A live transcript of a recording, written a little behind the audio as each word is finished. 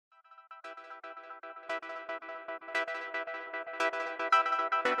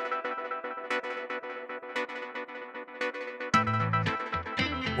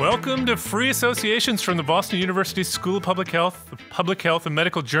Welcome to Free Associations from the Boston University School of Public Health, the Public Health and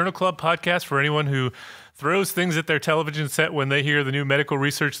Medical Journal Club podcast for anyone who throws things at their television set when they hear the new medical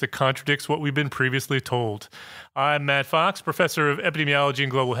research that contradicts what we've been previously told. I'm Matt Fox, professor of epidemiology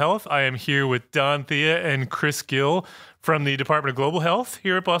and global health. I am here with Don Thea and Chris Gill from the Department of Global Health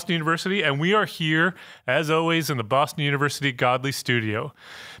here at Boston University, and we are here, as always, in the Boston University Godley Studio.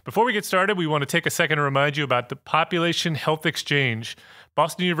 Before we get started, we want to take a second to remind you about the Population Health Exchange,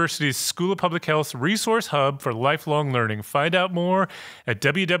 Boston University's School of Public Health's resource hub for lifelong learning. Find out more at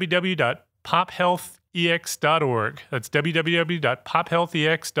www.pophealthex.org. That's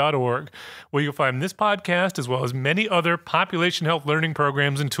www.pophealthex.org, where you'll find this podcast as well as many other population health learning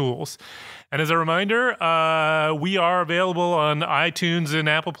programs and tools. And as a reminder, we are available on iTunes and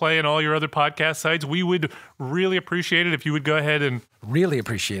Apple Play and all your other podcast sites. We would really appreciate it if you would go ahead and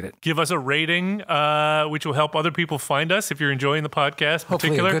give us a rating, which will help other people find us if you're enjoying the podcast.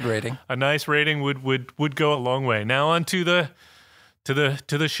 Hopefully a good rating. A nice rating would go a long way. Now on to the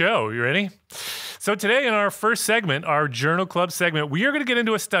show. You ready? So today in our first segment, our Journal Club segment, we are going to get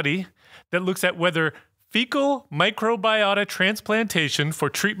into a study that looks at whether fecal microbiota transplantation for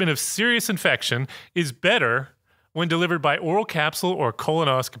treatment of serious infection is better when delivered by oral capsule or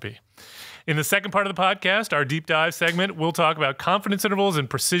colonoscopy. In the second part of the podcast, our deep dive segment, we'll talk about confidence intervals and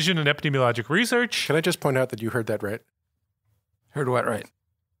precision in epidemiologic research. Can I just point out that you heard that right? Heard what right?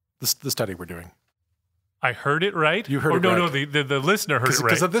 The study we're doing. I heard it right? You heard it right. No, the listener heard it right.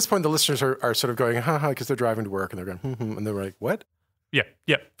 Because at this point, the listeners are sort of going, ha, because they're driving to work, and they're going, and they're like, what? Yeah.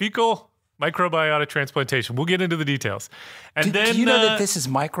 Fecal microbiota transplantation. We'll get into the details. And do you know that this is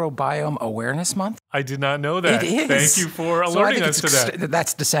Microbiome Awareness Month? I did not know that. It is. Thank you for alerting us to that.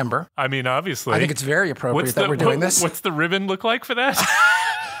 That's December. I mean, obviously. I think it's very appropriate that we're doing this. What's the ribbon look like for that?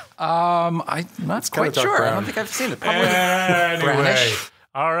 I'm not quite sure. Brown. I don't think I've seen it. Probably anyway. brownish.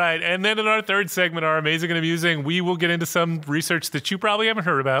 All right. And then in our third segment, our amazing and amusing, we will get into some research that you probably haven't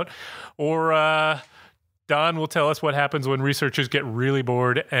heard about, or Don will tell us what happens when researchers get really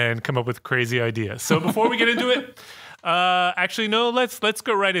bored and come up with crazy ideas. So before we get into it, actually, no, let's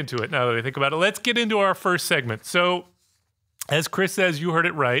go right into it now that I think about it. Let's get into our first segment. So as Chris says, you heard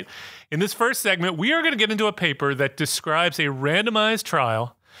it right. In this first segment, we are going to get into a paper that describes a randomized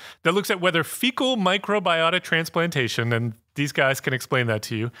trial that looks at whether fecal microbiota transplantation, and these guys can explain that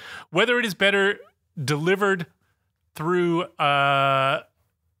to you, whether it is better delivered through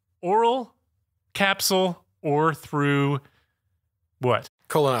oral, capsule, or through what?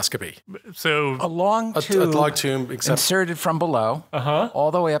 Colonoscopy. So a long tube except inserted from below,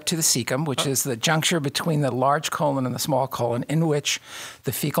 all the way up to the cecum, which is the juncture between the large colon and the small colon, in which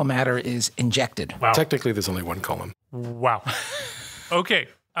the fecal matter is injected. Wow. Technically, there's only one colon. Wow. Okay.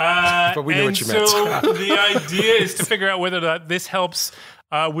 But we knew what you meant. So the idea is to figure out whether this helps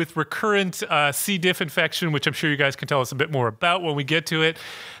with recurrent C. diff infection, which I'm sure you guys can tell us a bit more about when we get to it.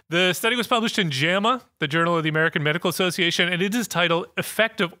 The study was published in JAMA, the Journal of the American Medical Association, and it is titled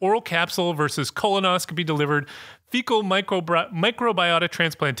Effect of Oral Capsule versus Colonoscopy-Delivered Fecal Microbiota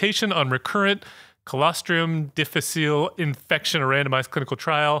Transplantation on Recurrent Clostridium difficile Infection, a randomized clinical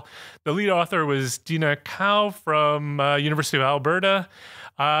trial. The lead author was Dina Kao from University of Alberta.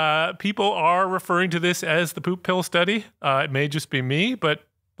 People are referring to this as the poop pill study. It may just be me, but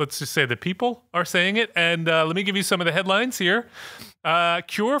let's just say that people are saying it. And let me give you some of the headlines here.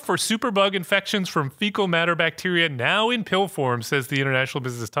 Cure for superbug infections from fecal matter bacteria now in pill form, says the International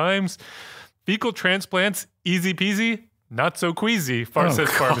Business Times. Fecal transplants, easy peasy, not so queasy,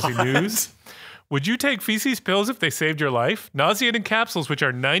 says Pharmacy News. Would you take feces pills if they saved your life? Nauseating capsules, which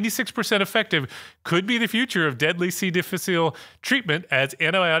are 96% effective, could be the future of deadly C. difficile treatment as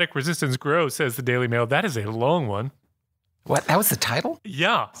antibiotic resistance grows, says the Daily Mail. That is a long one. What? That was the title?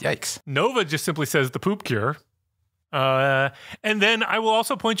 Yeah. Yikes. Nova just simply says the poop cure. And then I will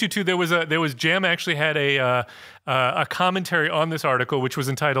also point you to there was JAMA actually had a commentary on this article, which was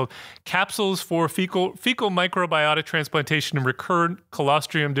entitled "Capsules for Fecal Microbiota Transplantation and Recurrent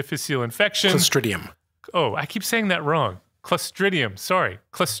Clostridium difficile Infection." Clostridium. Oh, I keep saying that wrong. Clostridium. Sorry,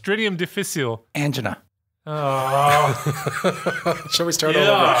 Clostridium difficile. Angina. Oh. Shall we start all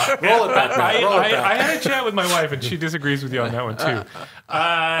over? Roll it back, man. Roll it back. I had a chat with my wife, and she disagrees with you on that one, too.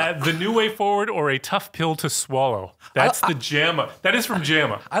 The new way forward or a tough pill to swallow. That's the JAMA. That is from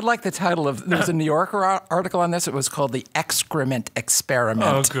JAMA. I like the title of, there was a New Yorker article on this. It was called The Excrement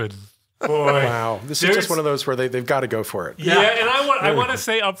Experiment. Oh, good boy. Wow. This is just one of those where they've got to go for it. Yeah, and I want to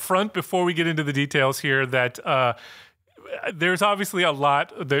say up front before we get into the details here that there's obviously a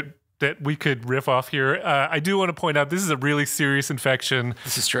lot that that we could riff off here. I do want to point out this is a really serious infection.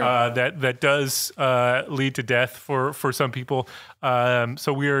 This is true. That does lead to death for some people.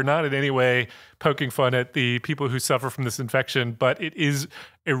 So we are not in any way poking fun at the people who suffer from this infection, but it is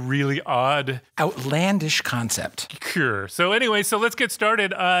a really odd, outlandish concept cure. So anyway, so let's get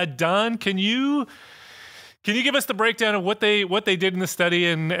started. Don, can you give us the breakdown of what they did in the study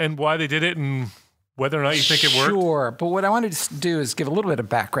and why they did it and whether or not you think it worked? Sure, but what I wanted to do is give a little bit of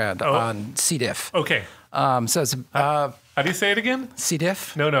background on C. diff. Okay. So it's how do you say it again? C.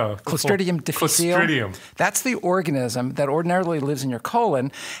 diff? No. Clostridium difficile. Clostridium. That's the organism that ordinarily lives in your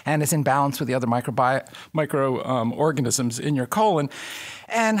colon and is in balance with the other microorganisms in your colon.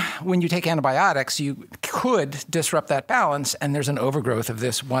 And when you take antibiotics, you could disrupt that balance, and there's an overgrowth of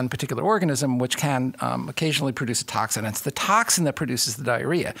this one particular organism, which can occasionally produce a toxin. It's the toxin that produces the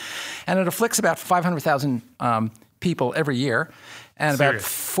diarrhea. And it afflicts about 500,000 people every year, and about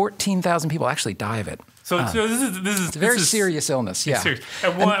 14,000 people actually die of it. So this is it's a very serious illness. Yeah. Serious.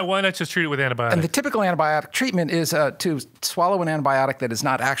 And why not just treat it with antibiotics? And the typical antibiotic treatment is to swallow an antibiotic that is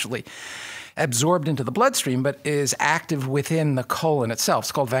not actually absorbed into the bloodstream, but is active within the colon itself.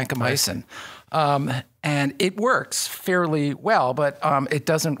 It's called vancomycin. And it works fairly well, but it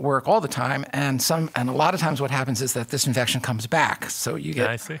doesn't work all the time. And a lot of times what happens is that this infection comes back. So you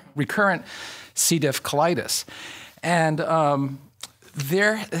get recurrent C. diff colitis. And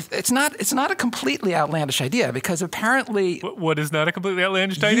it's not a completely outlandish idea, because apparently what is not a completely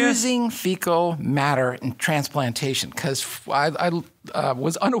outlandish idea? Using fecal matter in transplantation, because I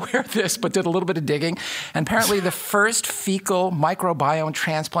was unaware of this but did a little bit of digging, and apparently the first fecal microbiome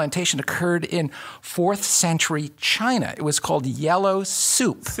transplantation occurred in 4th century China. It was called yellow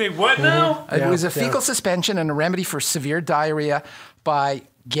soup. Say what now? It was a fecal suspension and a remedy for severe diarrhea by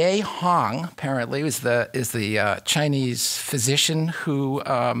Ge Hong, apparently, is the Chinese physician who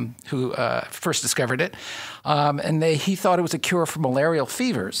first discovered it, and he thought it was a cure for malarial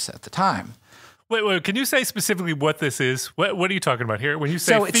fevers at the time. Wait, can you say specifically what this is? What are you talking about here? When you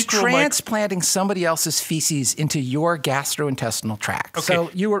say it's transplanting somebody else's feces into your gastrointestinal tract. Okay.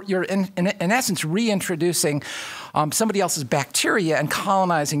 So you're in essence reintroducing somebody else's bacteria and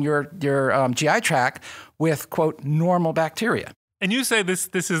colonizing your GI tract with, quote, normal bacteria. And you say this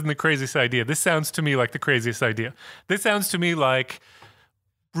isn't the craziest idea. This sounds to me like the craziest idea. This sounds to me like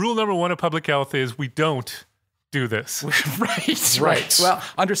rule number 1 of public health is we don't do this. Right. Well,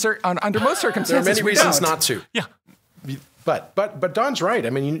 under most circumstances, there are many reasons don't. not to. Yeah. But Don's right. I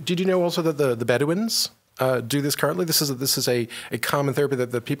mean, did you know also that the Bedouins do this currently? This is a common therapy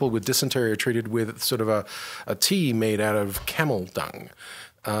that the people with dysentery are treated with sort of a tea made out of camel dung,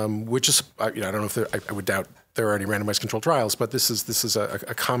 which is I don't know if I would doubt there are any randomized controlled trials, but this is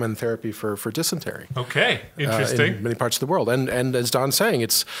a common therapy for dysentery. Okay, interesting. In many parts of the world, and as Don's saying,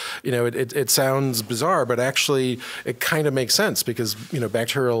 it's it sounds bizarre, but actually it kind of makes sense, because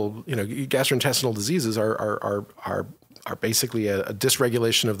bacterial gastrointestinal diseases are basically a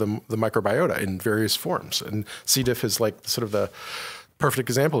dysregulation of the microbiota in various forms, and C. diff is like sort of the perfect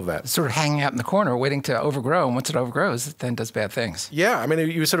example of that. Sort of hanging out in the corner, waiting to overgrow, and once it overgrows, it then does bad things. Yeah, I mean,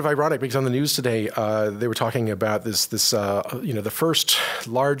 it was sort of ironic because on the news today, they were talking about the first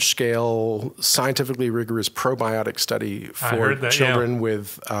large-scale, scientifically rigorous probiotic study for children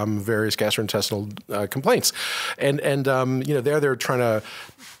with various gastrointestinal complaints, and they're trying to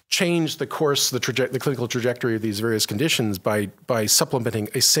change the course, the clinical trajectory of these various conditions by supplementing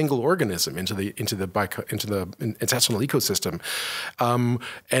a single organism into the intestinal ecosystem,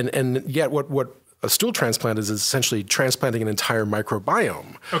 and yet what a stool transplant is essentially transplanting an entire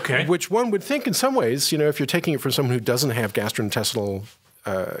microbiome. Okay. Which one would think, in some ways, if you're taking it from someone who doesn't have gastrointestinal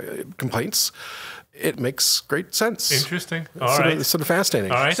complaints, it makes great sense. Interesting. All right. It's sort of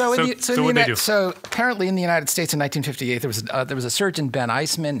fascinating. All right. So what they do? So apparently in the United States in 1958, there was a surgeon, Ben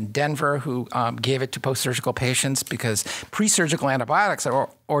Eisman, in Denver, who gave it to post-surgical patients because pre-surgical antibiotics are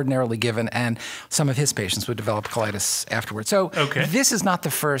ordinarily given, and some of his patients would develop colitis afterwards. So this is not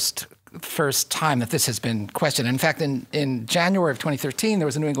the first time that this has been questioned. In fact, in January of 2013, there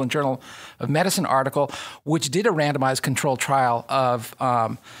was a New England Journal of Medicine article which did a randomized controlled trial of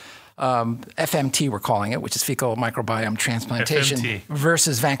FMT, we're calling it, which is fecal microbiome transplantation, FMT.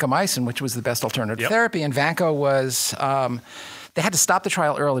 versus vancomycin, which was the best alternative therapy. And vanco was they had to stop the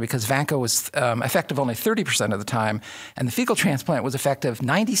trial early because vanco was effective only 30% of the time, and the fecal transplant was effective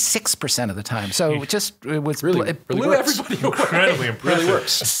 96% of the time. So it blew everybody away. Incredibly impressive. Really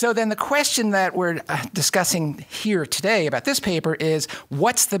works. So then the question that we're discussing here today about this paper is,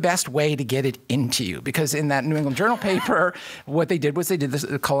 what's the best way to get it into you? Because in that New England Journal paper, what they did was they did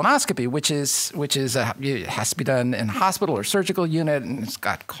the colonoscopy, which is it has to be done in a hospital or surgical unit, and it's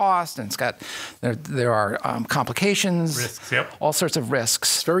got cost, and there are complications, risks, yep. all sorts of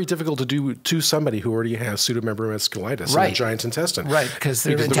risks. It's very difficult to do to somebody who already has pseudomembranous colitis in the giant intestine. Right, because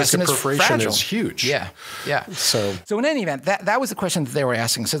their intestine the risk of perforation fragile. is huge. Yeah. So in any event, that was the question that they were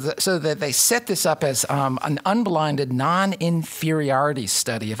asking. So that they set this up as an unblinded, non-inferiority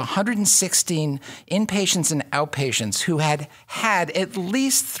study of 116 inpatients and outpatients who had at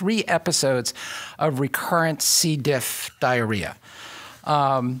least 3 episodes of recurrent C. diff diarrhea.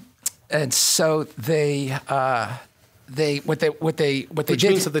 And so what they Which did,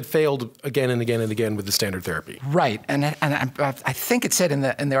 means that they failed again and again and again with the standard therapy. Right, and I think it said in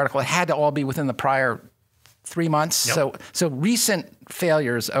the article it had to all be within the prior 3 months. Yep. So recent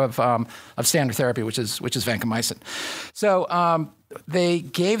failures of standard therapy, which is vancomycin. So they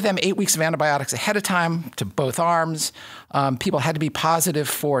gave them 8 weeks of antibiotics ahead of time to both arms. People had to be positive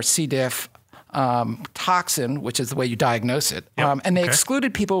for C. diff. Toxin, which is the way you diagnose it, and they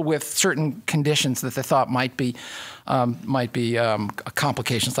excluded people with certain conditions that they thought might be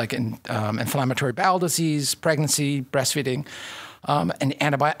complications like inflammatory bowel disease, pregnancy, breastfeeding,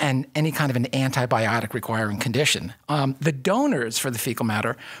 and any kind of an antibiotic requiring condition. The donors for the fecal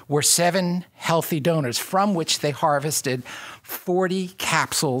matter were 7 healthy donors from which they harvested 40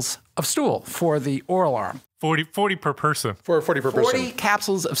 capsules of stool for the oral arm. 40 per person. 40 per person. 40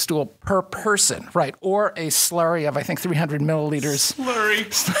 capsules of stool per person, right? Or a slurry of, I think, 300 milliliters. Slurry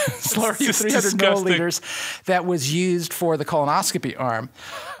of 300 milliliters that was used for the colonoscopy arm.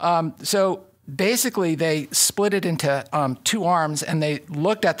 So basically, they split it into 2 arms, and they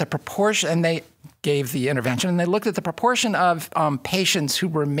looked at the proportion, and they gave the intervention, and they looked at the proportion of patients who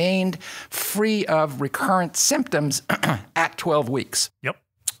remained free of recurrent symptoms at 12 weeks. Yep.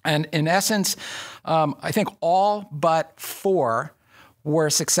 And in essence, I think all but 4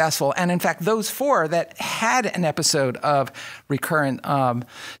 were successful. And in fact, those 4 that had an episode of recurrent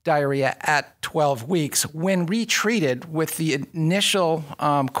diarrhea at 12 weeks, when retreated with the initial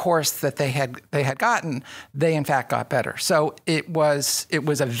course that they had gotten, they in fact got better. So it was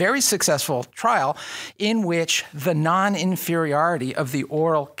a very successful trial in which the non-inferiority of the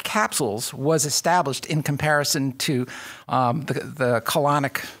oral capsules was established in comparison to the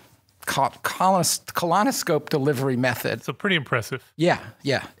colonoscope delivery method. So pretty impressive. Yeah,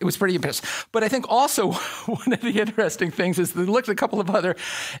 it was pretty impressive. But I think also one of the interesting things is they looked at a couple of other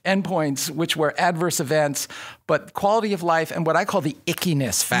endpoints, which were adverse events, but quality of life and what I call the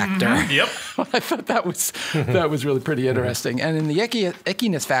ickiness factor. Mm-hmm. Yep. I thought that was really pretty interesting. And in the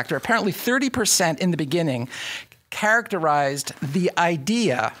ickiness factor, apparently 30% in the beginning characterized the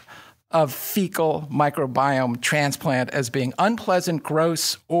idea of fecal microbiome transplant as being unpleasant,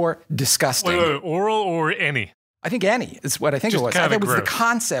 gross, or disgusting. Wait, oral or any? I think any is what I think it was. I think it was the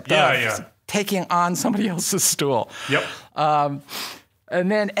concept of taking on somebody else's stool. Yep. And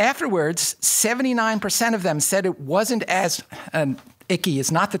then afterwards, 79% of them said it wasn't as icky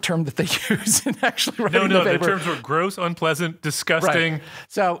is not the term that they use in actually writing the paper. The terms were gross, unpleasant, disgusting. Right.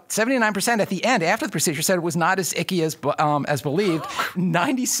 So 79% at the end, after the procedure, said it was not as icky as believed.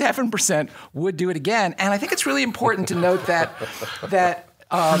 97% would do it again. And I think it's really important to note that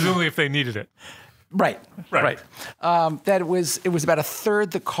presumably if they needed it. Right. That it was about a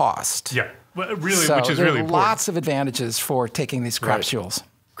third the cost. Yeah. Well, really, so which is really important. Lots of advantages for taking these capsules.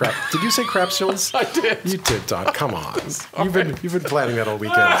 Did you say capsules? I did. You did, Don. Come on. You've been planning that all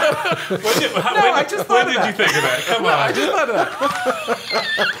weekend. When did you think of that? Come on. I just thought of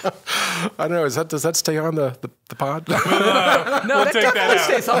that. I don't know. Does that stay on the pod? No, that definitely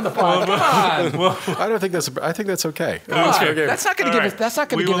stays on the pod. Come on. I don't think that's. I think that's okay. That's not going to give us. That's not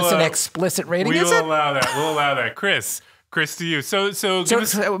going to give us an explicit rating, is it? We'll allow that. Chris, to you. So wait a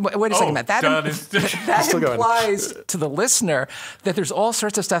second, Matt. That implies to the listener that there's all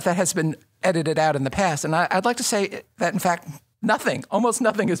sorts of stuff that has been edited out in the past, and I'd like to say that in fact almost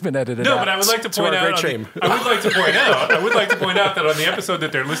nothing has been edited out. No, but I would like to point out. I would like to point out that on the episode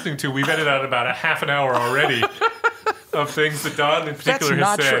that they're listening to, we've edited out about a half an hour already of things that Don in particular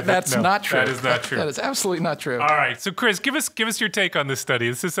has said. That's not true. That is not true. That is absolutely not true. All right. So, Chris, give us your take on this study.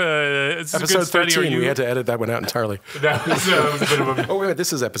 Is this episode a good study? 13. We had to edit that one out entirely. That was a bit of a... Oh, wait,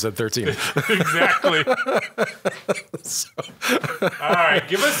 this is episode 13. Exactly. All right.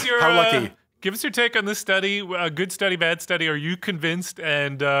 Give us your... How lucky. Give us your take on this study. Good study, bad study. Are you convinced?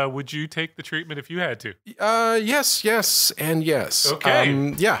 And would you take the treatment if you had to? Yes, and yes.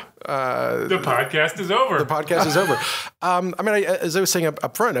 Okay. Yeah. The podcast is over. The podcast is over. As I was saying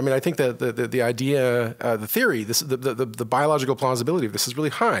up front, I think that the idea, the theory, the biological plausibility of this is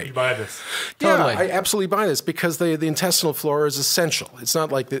really high. You buy this? Totally. Yeah, I absolutely buy this because the intestinal flora is essential. It's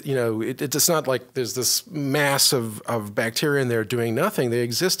not like it's not like there's this mass of bacteria in there doing nothing. They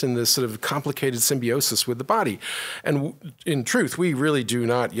exist in this sort of complicated symbiosis with the body, and in truth, we really do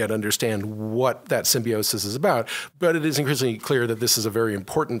not yet understand what that symbiosis is about. But it is increasingly clear that this is a very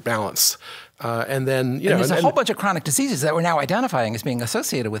important balance. And then, there's a whole bunch of chronic diseases that we're now identifying as being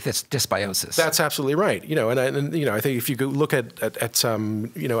associated with this dysbiosis. That's absolutely right. I think if you go look at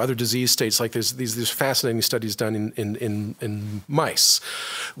other disease states, like there's these fascinating studies done in mice,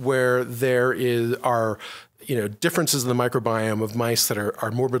 where there are differences in the microbiome of mice that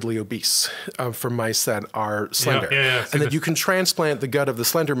are morbidly obese from mice that are slender. And that you can transplant the gut of the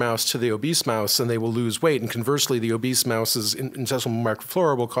slender mouse to the obese mouse and they will lose weight. And conversely, the obese mouse's intestinal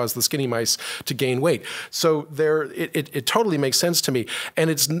microflora will cause the skinny mice to gain weight. So it totally makes sense to me. And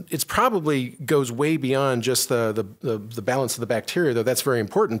it's probably goes way beyond just the balance of the bacteria, though that's very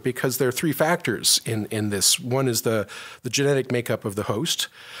important because there are three factors in this. One is the genetic makeup of the host.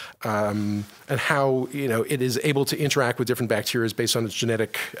 And how it is able to interact with different bacteria based on its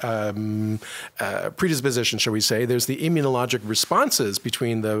genetic predisposition, shall we say. There's the immunologic responses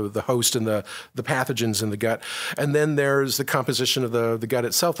between the host and the pathogens in the gut. And then there's the composition of the gut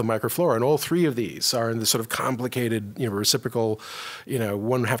itself, the microflora. And all three of these are in this sort of complicated, reciprocal,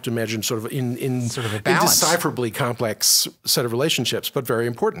 one would have to imagine sort of in sort of a balance. Indecipherably complex set of relationships, but very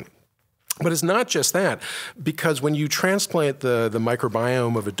important. But it's not just that, because when you transplant the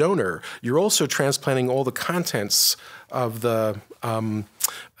microbiome of a donor, you're also transplanting all the contents of the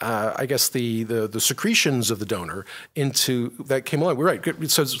secretions of the donor into that came along. We're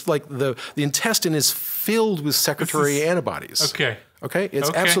right. So it's like the intestine is filled with secretory antibodies. Okay, it's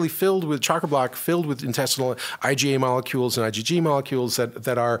absolutely filled with chock a block, filled with intestinal IgA molecules and IgG molecules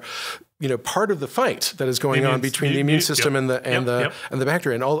that are part of the fight that is going on between the immune system and the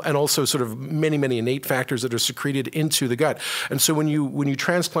bacteria, and also sort of many innate factors that are secreted into the gut. And so when you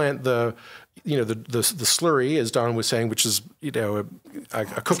transplant the slurry, as Don was saying, which is a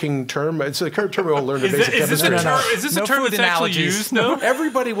cooking term. It's a term we all learned in basic chemistry. Is this a term that's actually used? No,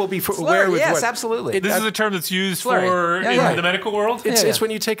 everybody will be aware with yes, what. Absolutely. This is a term that's used in the medical world. It's when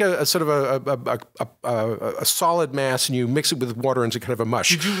you take a sort of a solid mass and you mix it with water into kind of a mush.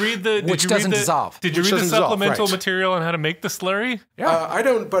 Did you read the? Which doesn't dissolve. Did you read the supplemental material on how to make the slurry? I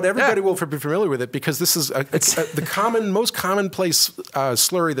don't, but everybody will be familiar with it because this is the most commonplace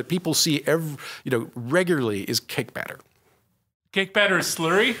slurry that people see regularly is cake batter. Cake batter is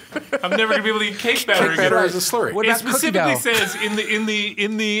slurry? I'm never gonna be able to eat cake batter again. Cake batter is a slurry. What It about specifically cookie dough? says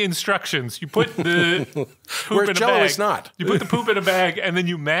in the instructions, you put the poop in a Jello bag. is not. You put the poop in a bag and then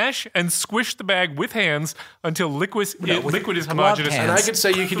you mash and squish the bag with hands until liquid is homogeneous. hands. And I could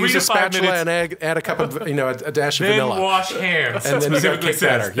say you could 3 use to a 5 spatula minutes. and add a cup of a dash of Then vanilla. wash hands. And then you got Specifically cake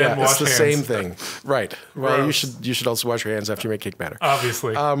batter. says, then Yeah, wash it's the hands. same thing. Right. Well, Gross. you should also wash your hands after you make cake batter.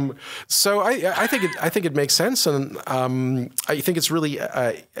 Obviously. So I think it makes sense, and I think it's really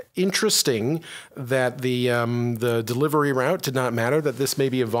interesting that the delivery route did not matter. That this may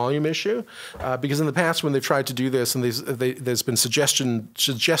be a volume issue, because in the past when they've tried to do this, and there's been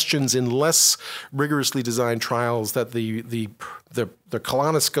suggestions in less rigorously designed trials that the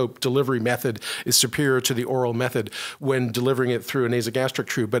colonoscope delivery method is superior to the oral method when delivering it through a nasogastric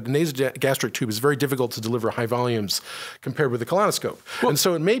tube. But a nasogastric tube is very difficult to deliver high volumes compared with the colonoscope. And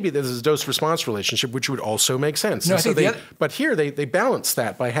so it may be that there's a dose-response relationship, which would also make sense. No, But here they balance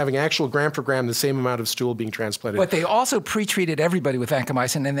that by having actual gram for gram the same amount of stool being transplanted. But they also pre-treated everybody with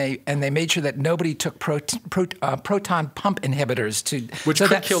vancomycin, and they made sure that nobody took proton pump inhibitors Which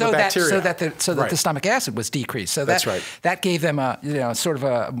could kill the bacteria. so that the stomach acid was decreased. So That's right. That gave them sort of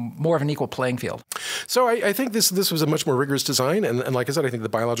a more of an equal playing field. So I think this was a much more rigorous design, and like I said, I think the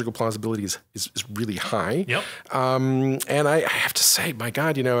biological plausibility is really high. Yep. And I have to say, my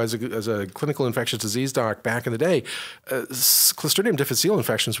God, as a clinical infectious disease doc back in the day, Clostridium difficile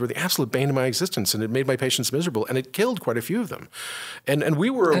infections were the absolute bane of my existence, and it made my patients miserable, and it killed quite a few of them. And we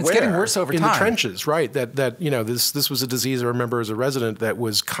were aware it's getting worse over in time. the trenches, right? That this was a disease I remember as a resident that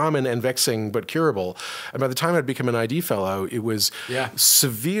was common and vexing but curable. And by the time I'd become an ID fellow, it was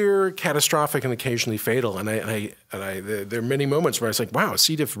severe, catastrophic, and occasionally fatal. And And there are many moments where I was like, wow,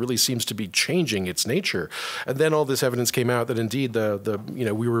 C. diff really seems to be changing its nature. And then all this evidence came out that indeed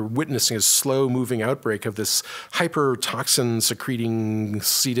we were witnessing a slow moving outbreak of this hyper toxin secreting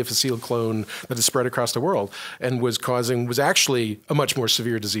C. difficile clone that has spread across the world and was actually a much more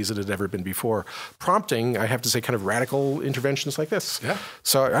severe disease than it had ever been before, prompting, I have to say, kind of radical interventions like this. Yeah.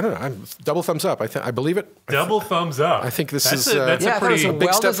 So I don't know. I'm double thumbs up. I believe it. Double thumbs up. I think this that's is a pretty a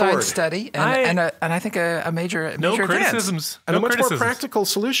big step forward. Study and I think a major criticisms and a much more practical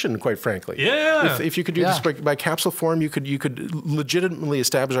solution, quite frankly. Yeah. If you could do this by capsule form, you could legitimately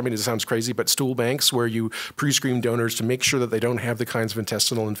establish. I mean, it sounds crazy, but stool banks where you pre-screen donors to make sure that they don't have the kinds of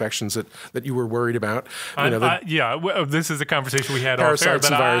intestinal infections that you were worried about. This is a conversation we had off air,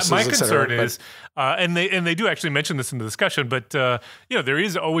 but my concern is, and they do actually mention this in the discussion, but there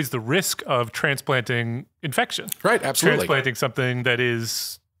is always the risk of transplanting infection. Right, absolutely. Transplanting something that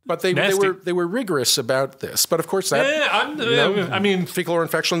is. But they were rigorous about this. But of course, fecal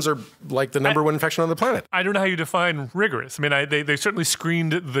infections are like the number one infection on the planet. I don't know how you define rigorous. I mean, they certainly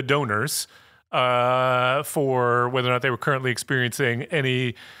screened the donors for whether or not they were currently experiencing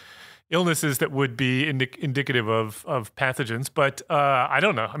any illnesses that would be indicative of pathogens. But I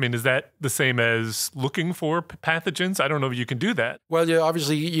don't know. I mean, is that the same as looking for pathogens? I don't know if you can do that. Well,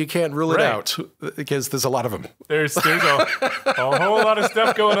 obviously you can't rule it out because there's a lot of them. There's a whole lot of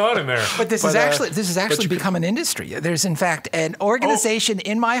stuff going on in there. But this has actually become an industry. There's in fact an organization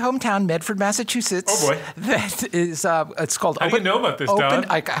in my hometown, Medford, Massachusetts. Oh boy. That is it's called. How do you know about this, Don?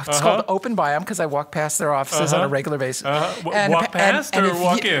 It's called Open Biome because I walk past their offices on a regular basis. Walk past or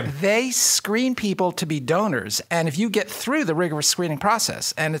walk in? They screen people to be donors, and if you get through the rigorous screening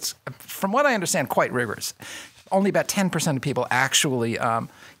process, and it's, from what I understand, quite rigorous, only about 10% of people actually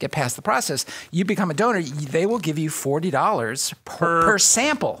get past the process, you become a donor, they will give you $40 per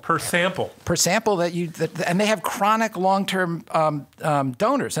sample. Per sample. Per sample and they have chronic long-term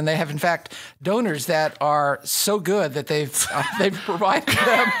donors, and they have, in fact, donors that are so good that they've provided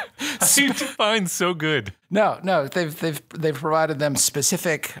them. How do you define so good? No, they've provided them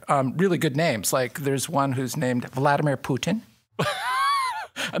specific, really good names. Like there's one who's named Vladimir Putin.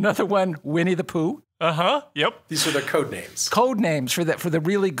 Another one, Winnie the Pooh. Yep. These are the code names. Code names for the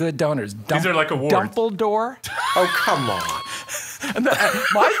really good donors. These are like awards. Dumbledore. Oh, come on. And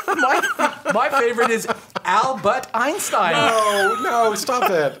my favorite is Albert Einstein. No, stop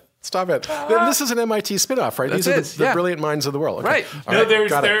it. Stop it. This is an MIT spinoff, right? These are the brilliant minds of the world. Okay. Right. No, they're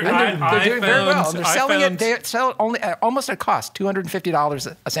doing very well. They're selling it. They sell it only almost at cost,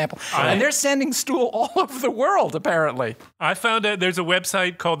 $250 a sample. And they're sending stool all over the world, apparently. I found out there's a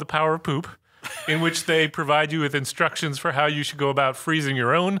website called The Power of Poop, in which they provide you with instructions for how you should go about freezing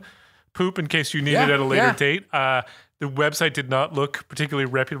your own poop in case you need it at a later date. The website did not look particularly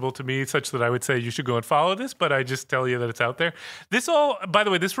reputable to me, such that I would say you should go and follow this, but I just tell you that it's out there. By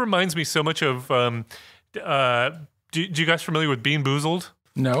the way, this reminds me so much of, do you guys familiar with Bean Boozled?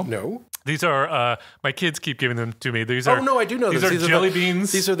 No. These are, my kids keep giving them to me. These are, I do know these. These are jelly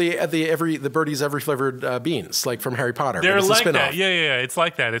beans. These are the Birdie's Every Flavored beans, like from Harry Potter. They're like that. Yeah. It's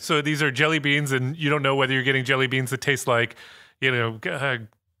like that. So these are jelly beans, and you don't know whether you're getting jelly beans that taste like,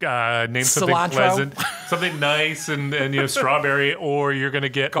 name something cilantro. Pleasant, something nice, and strawberry, or you're going to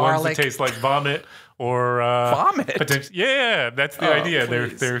get garlic. Ones that taste like vomit or vomit. Yeah, that's the idea.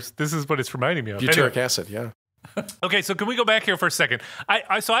 This is what it's reminding me of. Butyric acid, yeah. Okay, so can we go back here for a second?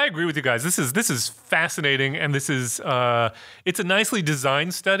 So I agree with you guys. This is fascinating, and this is it's a nicely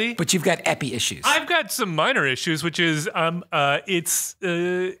designed study. But you've got epi issues. I've got some minor issues, which is this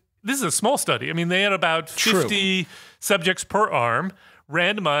is a small study. I mean, they had about 50 subjects per arm.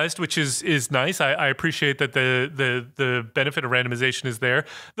 Randomized, which is nice. I appreciate that the benefit of randomization is there.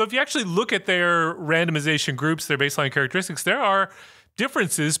 Though if you actually look at their randomization groups, their baseline characteristics, there are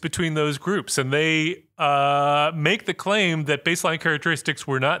differences between those groups. And they make the claim that baseline characteristics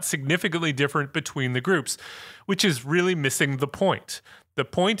were not significantly different between the groups, which is really missing the point. The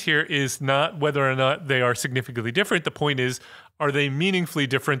point here is not whether or not they are significantly different. The point is, are they meaningfully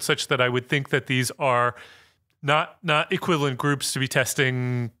different such that I would think that these are not equivalent groups to be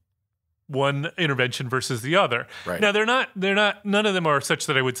testing one intervention versus the other. Right. Now they're not none of them are such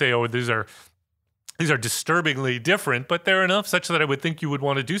that I would say, oh, these are disturbingly different, but they're enough such that I would think you would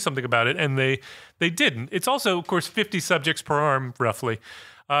want to do something about it, and they didn't. It's also, of course, 50 subjects per arm, roughly.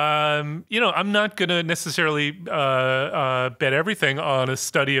 I'm not going to necessarily bet everything on a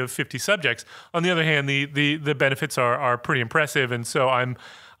study of 50 subjects. On the other hand, the benefits are pretty impressive, and so I'm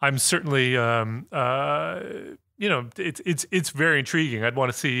certainly it's very intriguing. I'd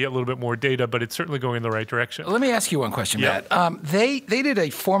want to see a little bit more data, but it's certainly going in the right direction. Let me ask you one question, Matt. They did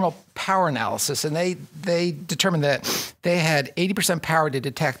a formal power analysis, and they determined that they had 80% power to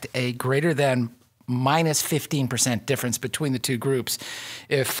detect a greater than minus 15% difference between the two groups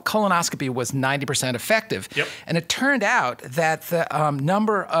if colonoscopy was 90% effective. Yep. And it turned out that the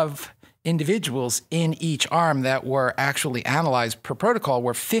number of individuals in each arm that were actually analyzed per protocol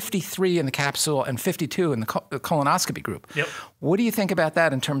were 53 in the capsule and 52 in the colonoscopy group. Yep. What do you think about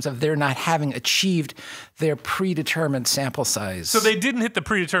that in terms of their not having achieved their predetermined sample size? So they didn't hit the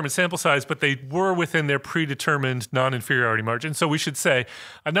predetermined sample size, but they were within their predetermined non-inferiority margin. So we should say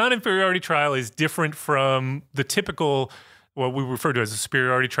a non-inferiority trial is different from the typical, what we refer to as a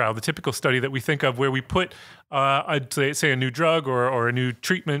superiority trial, the typical study that we think of where we put, say, a new drug or a new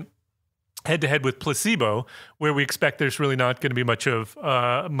treatment head-to-head with placebo, where we expect there's really not going to be much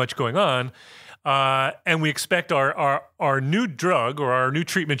going on, and we expect our new drug or our new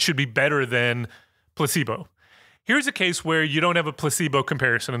treatment should be better than placebo. Here's a case where you don't have a placebo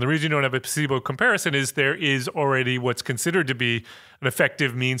comparison, and the reason you don't have a placebo comparison is there is already what's considered to be an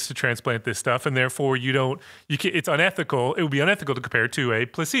effective means to transplant this stuff, and therefore it's unethical. It would be unethical to compare to a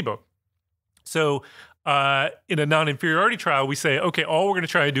placebo. So in a non-inferiority trial, we say, okay, all we're going to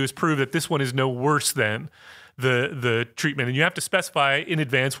try to do is prove that this one is no worse than the treatment. And you have to specify in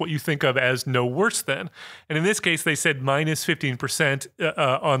advance what you think of as no worse than. And in this case, they said minus 15%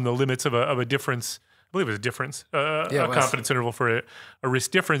 on the limits of a difference. I believe it was a difference, a confidence interval for a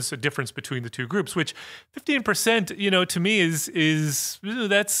risk difference, a difference between the two groups, which 15%, to me is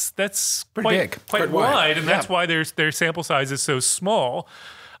that's pretty big, quite wide. And that's why their sample size is so small.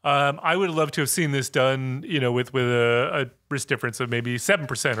 I would love to have seen this done, with a risk difference of maybe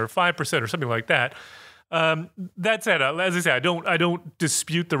 7% or 5% or something like that. That said, as I say, I don't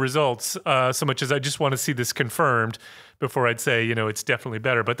dispute the results so much as I just want to see this confirmed before I'd say, it's definitely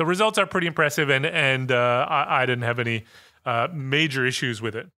better. But the results are pretty impressive, and I didn't have any major issues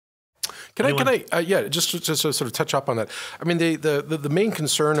with it. Can I just to sort of touch up on that. I mean, the main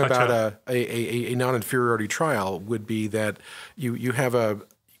concern about a non-inferiority trial would be that you have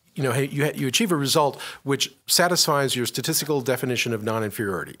you achieve a result which satisfies your statistical definition of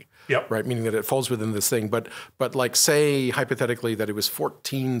non-inferiority. Yep. Right, meaning that it falls within this thing. But like, say hypothetically that it was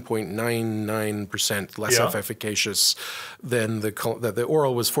 14.99% less efficacious than that the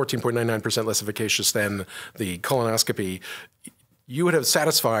oral was 14.99% less efficacious than the colonoscopy. You would have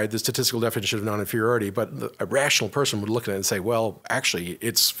satisfied the statistical definition of non-inferiority, but a rational person would look at it and say, well, actually,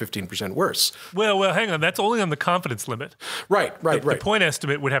 it's 15% worse. Well, hang on. That's only on the confidence limit. Right. The point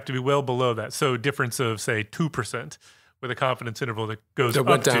estimate would have to be well below that. So difference of, say, 2% with a confidence interval that goes up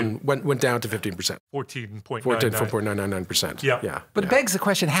went down to 15%. 14.99%. Yeah. But it begs the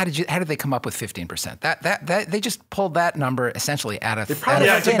question: how did they come up with 15%? That they just pulled that number essentially out of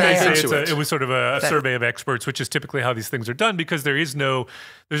thin air. It was sort of a survey of experts, which is typically how these things are done, because there's no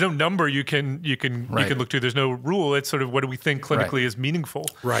number you can look to. There's no rule. It's sort of what do we think clinically is meaningful.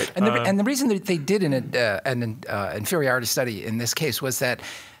 Right. And the reason that they did an inferiority study in this case was that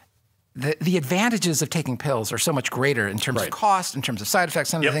the advantages of taking pills are so much greater in terms of cost, in terms of side effects,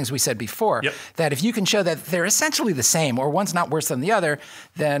 some of the things we said before, that if you can show that they're essentially the same, or one's not worse than the other,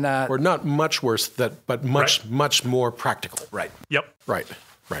 then... or not much worse, but much more practical. Right. Yep. Right.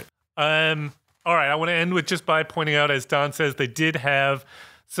 All right, I want to end with just by pointing out, as Don says, they did have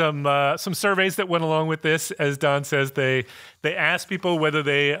some surveys that went along with this. As Don says, they asked people whether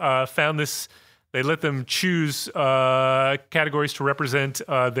they found this... They let them choose categories to represent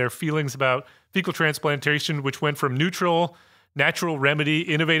their feelings about fecal transplantation, which went from neutral, natural remedy,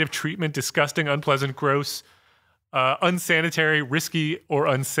 innovative treatment, disgusting, unpleasant, gross, unsanitary, risky, or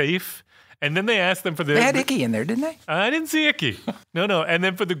unsafe. And then they asked them for the... They had icky in there, didn't they? I didn't see icky. No. And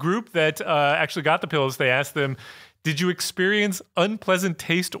then for the group that actually got the pills, they asked them, did you experience unpleasant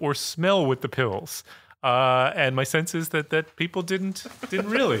taste or smell with the pills? And my sense is that people didn't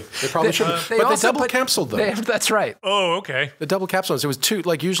really. They probably shouldn't. But they double capsuled them. That's right. Oh, okay. The double capsules. It was two.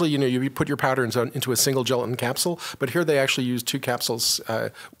 Like usually, you put your powder into a single gelatin capsule, but here they actually used two capsules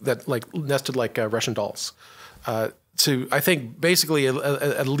that nested like Russian dolls. To, I think, basically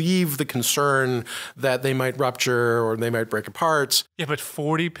alleviate the concern that they might rupture or they might break apart. Yeah, but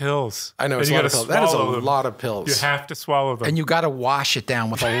 40 pills. I know, it's a lot of pills. That is a lot of pills. You have to swallow them. And you got to wash it down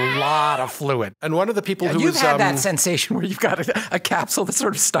with a lot of fluid. And one of the people you've had that sensation where you've got a capsule that's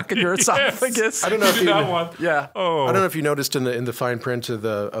sort of stuck in your esophagus. I don't know if you I don't know if you noticed in the fine print of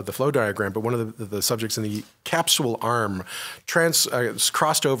the flow diagram, but one of the subjects in the capsule arm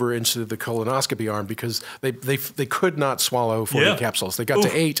crossed over into the colonoscopy arm because they couldn't could not swallow 40 capsules. They got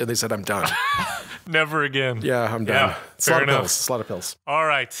to 8 and they said, I'm done. Never again. Yeah, I'm done. Yeah, it's a lot of pills. It's a lot of pills. All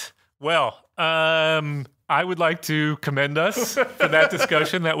right. Well, I would like to commend us for that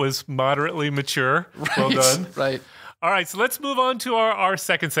discussion. That was moderately mature. Well done. Right. All right, so let's move on to our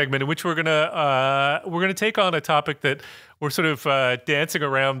second segment, in which we're gonna take on a topic that we're sort of dancing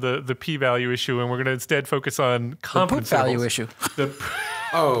around the p-value issue, and we're gonna instead focus on confidence the poop value issue.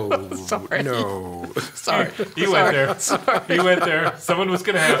 Sorry. No. Sorry. He went there. Sorry. He went there. Someone was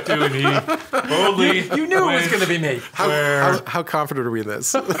going to have to, and he boldly. You knew it was going to be me. How confident are we in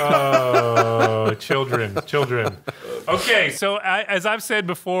this? Oh, children. Okay, so as I've said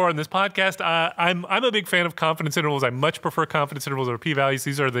before on this podcast, I'm a big fan of confidence intervals. I much prefer confidence intervals over p-values.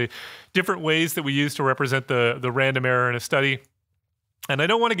 These are the different ways that we use to represent the random error in a study. And I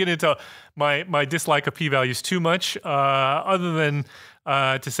don't want to get into my dislike of p-values too much, other than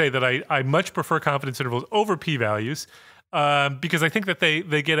to say that I much prefer confidence intervals over p-values, because I think that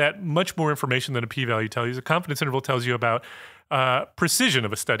they get at much more information than a p-value tells you. A confidence interval tells you about precision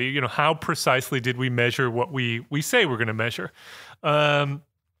of a study. You know, how precisely did we measure what we say we're going to measure? And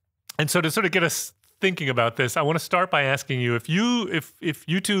so to sort of get us thinking about this, I want to start by asking you, if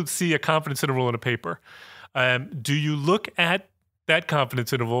you two see a confidence interval in a paper, do you look at that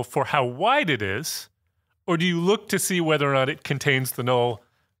confidence interval for how wide it is, or do you look to see whether or not it contains the null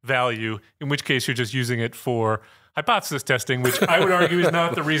value, in which case you're just using it for hypothesis testing, which I would argue is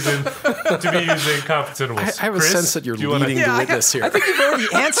not the reason to be using confidence intervals. I have a sense that you're leading the witness here. I think you've already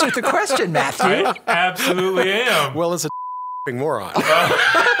answered the question, Matthew. I absolutely am. Well, as a moron.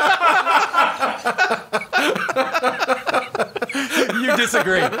 You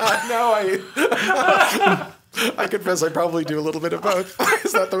disagree. No, I confess I probably do a little bit of both.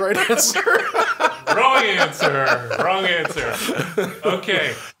 Is that the right answer? Wrong answer.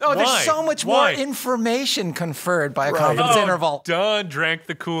 Okay. Oh, there's so much more information conferred by a confidence interval. Don drank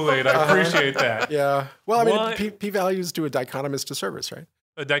the Kool-Aid. I appreciate that. Yeah. Well, I mean, p-values do a dichotomous disservice, right?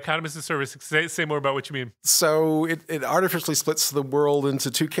 A dichotomous disservice. Say more about what you mean. So it artificially splits the world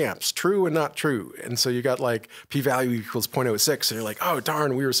into two camps, true and not true. And so you got like p-value equals 0.06, and you're like, oh,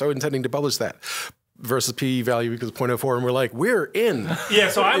 darn, we were so intending to publish that. Versus p-value equals 0.04, and we're like, we're in. Yeah,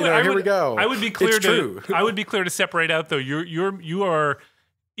 so here we go. I would be clear it's true. I would be clear to separate out, though. You are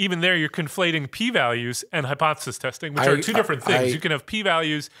even there. You're conflating p-values and hypothesis testing, which are two different things. You can have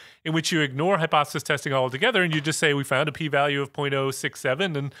p-values in which you ignore hypothesis testing altogether, and you just say we found a p-value of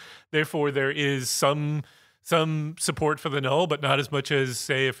 0.067, and therefore there is some support for the null, but not as much as,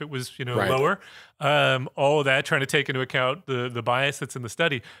 say, if it was lower. All of that, trying to take into account the bias that's in the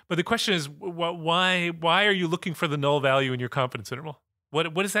study. But the question is, why are you looking for the null value in your confidence interval?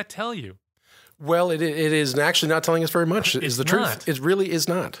 What does that tell you? Well, it is actually not telling us very much. Is the truth? It really is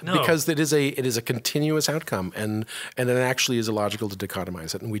not, because it is a continuous outcome, and it actually is illogical to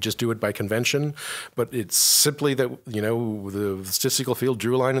dichotomize it. And we just do it by convention, but it's simply that the statistical field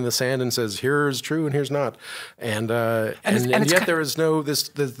drew a line in the sand and says here's true and here's not, and yet there is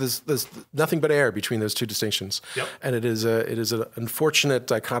there's nothing but air between those two distinctions. Yep. And it is an unfortunate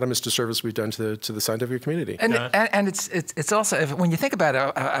dichotomous disservice we've done to the scientific community. And it's also, when you think about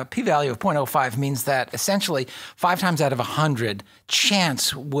a p-value of 0.05. Means that essentially 5 times out of 100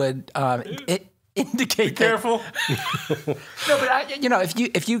 chance would indicate. Be careful. No, but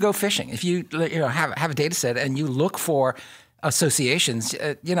if you go fishing, if you have a data set and you look for associations,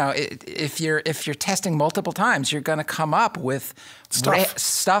 if you're testing multiple times, you're going to come up with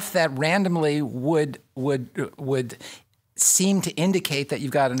stuff that randomly would seem to indicate that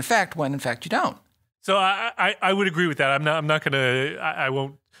you've got an effect when in fact you don't. So I would agree with that. I'm not going to.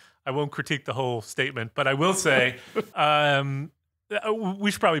 I won't critique the whole statement, but I will say we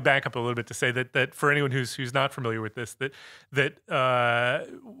should probably back up a little bit to say that for anyone who's not familiar with this, that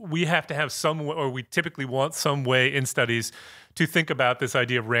we have to have we typically want some way in studies to think about this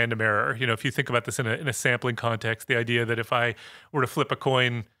idea of random error. If you think about this in a sampling context, the idea that if I were to flip a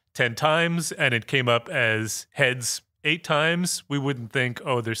coin 10 times and it came up as heads 8 times, we wouldn't think,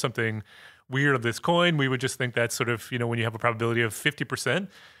 oh, there's something weird of this coin. We would just think that's sort of, when you have a probability of 50%,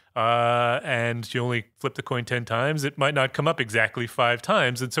 and you only flip the coin 10 times, it might not come up exactly 5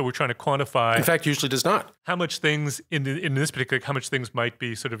 times. And so we're trying to quantify. In fact, usually does not. How much things in this particular, how much things might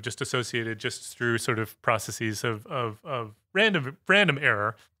be sort of just associated just through sort of processes of random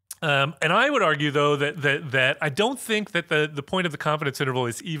error. And I would argue, though, that I don't think that the point of the confidence interval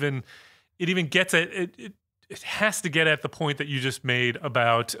is even gets at it. It has to get at the point that you just made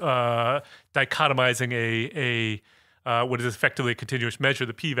about dichotomizing a what is effectively a continuous measure,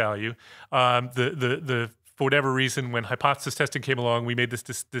 the p-value. For for whatever reason, when hypothesis testing came along, we made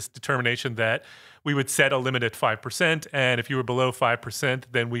this determination that we would set a limit at 5%, and if you were below 5%,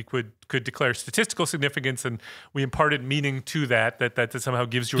 then we could declare statistical significance, and we imparted meaning to that somehow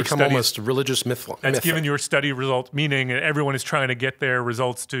gives your become almost religious myth. That's given your study result meaning, and everyone is trying to get their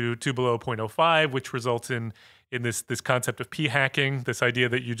results to below 0.05, which results in this concept of p-hacking, this idea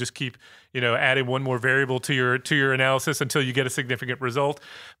that you just keep adding one more variable to your analysis until you get a significant result.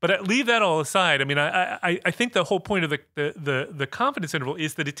 But leave that all aside. I mean, I think the whole point of the confidence interval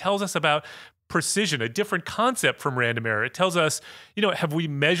is that it tells us about precision, a different concept from random error. It tells us, have we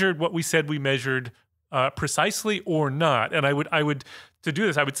measured what we said we measured precisely or not? And I would to do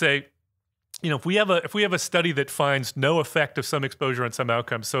this, I would say, if we have a study that finds no effect of some exposure on some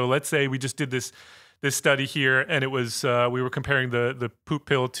outcome. So let's say we just did this study here, and it was we were comparing the poop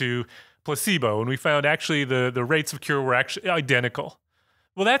pill to placebo, and we found actually the rates of cure were actually identical.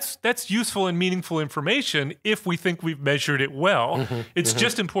 Well, that's useful and meaningful information if we think we've measured it well. It's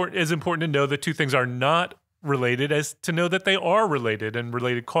just as important to know that two things are not related as to know that they are related, and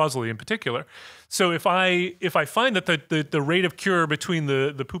related causally in particular. So if I find that the rate of cure between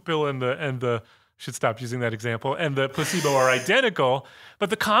the poop pill and the should stop using that example, and the placebo are identical, but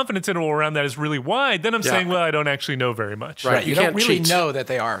the confidence interval around that is really wide, then I'm saying, well, I don't actually know very much. Right. You don't really know that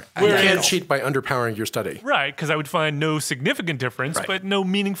they are. You can't cheat by underpowering your study. Right, because I would find no significant difference, but no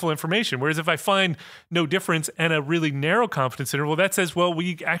meaningful information. Whereas if I find no difference and a really narrow confidence interval, that says, well,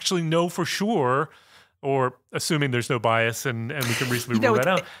 we actually know for sure, or assuming there's no bias and we can reasonably rule that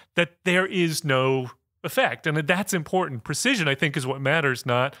out, that there is no effect. And that's important. Precision, I think, is what matters,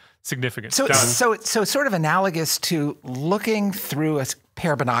 not significance. So sort of analogous to looking through a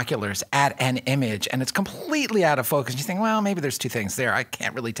pair of binoculars at an image and it's completely out of focus. You think, well, maybe there's two things there. I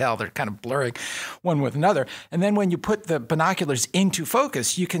can't really tell. They're kind of blurring one with another. And then when you put the binoculars into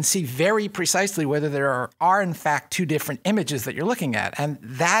focus, you can see very precisely whether there are in fact two different images that you're looking at. And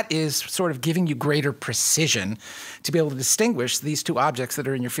that is sort of giving you greater precision to be able to distinguish these two objects that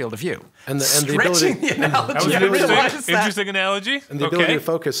are in your field of view. And the ability, that was an interesting analogy. And the ability to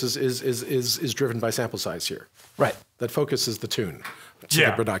focus is driven by sample size here. Right. That focus is the tune to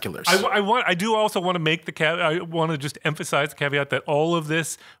the binoculars. I do also want to make the I want to just emphasize the caveat that all of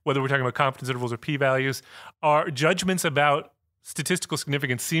this, whether we're talking about confidence intervals or p-values, are judgments about statistical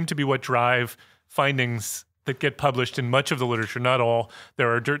significance seem to be what drive findings that get published in much of the literature. Not all.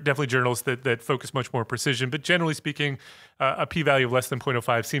 There are definitely journals that focus much more precision, but generally speaking, a p-value of less than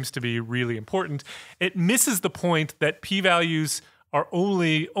 0.05 seems to be really important. It misses the point that p-values are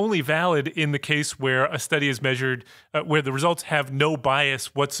only valid in the case where a study is measured, where the results have no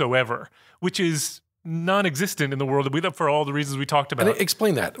bias whatsoever, which is non-existent in the world for all the reasons we talked about. And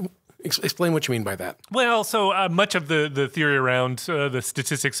explain that. Explain what you mean by that. Well, so much of the theory around the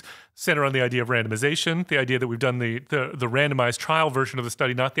statistics center on the idea of randomization, the idea that we've done the randomized trial version of the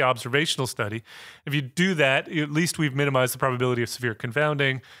study, not the observational study. If you do that, at least we've minimized the probability of severe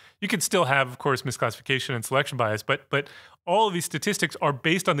confounding. You can still have, of course, misclassification and selection bias, but all of these statistics are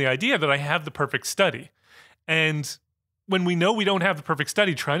based on the idea that I have the perfect study. And when we know we don't have the perfect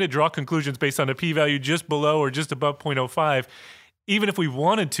study, trying to draw conclusions based on a p-value just below or just above 0.05, even if we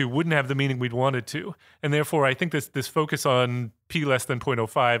wanted to, wouldn't have the meaning we'd wanted to. And therefore, I think this focus on p less than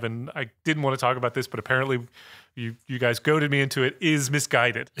 0.05, and I didn't want to talk about this, but apparently you guys goaded me into it, is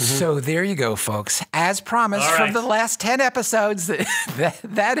misguided. So there you go, folks. As promised from the last 10 episodes,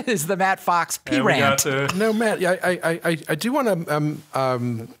 that is the Matt Fox P-rant. No, Matt, I do want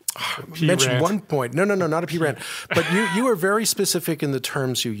to mention one point. No, not a P-rant. But you were very specific in the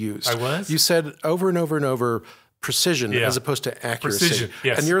terms you used. I was? You said over and over and over, precision as opposed to accuracy. Precision,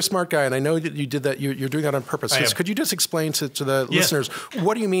 yes. And you're a smart guy, and I know that you did that. You're doing that on purpose. So could you just explain to the listeners,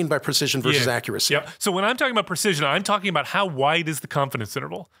 what do you mean by precision versus accuracy? Yeah. So when I'm talking about precision, I'm talking about how wide is the confidence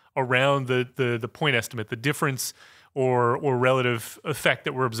interval around the point estimate, the difference or relative effect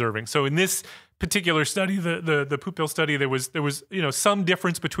that we're observing. So in this particular study, the poop pill study, there was some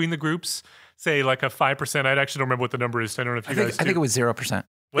difference between the groups, say like a 5%. I actually don't remember what the number is. I don't know if you guys do. I think it was 0%.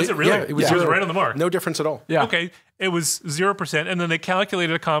 Was it really? Yeah, it was right on the mark. No difference at all. Yeah. Okay. It was 0%. And then they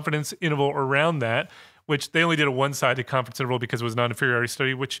calculated a confidence interval around that, which they only did a one-sided confidence interval because it was a non-inferiority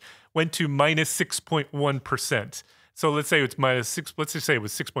study, which went to minus 6.1%. So let's say it's minus 6. Let's just say it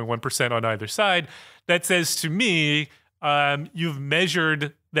was 6.1% on either side. That says to me, you've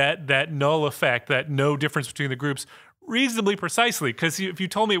measured that null effect, that no difference between the groups, reasonably precisely. Because if you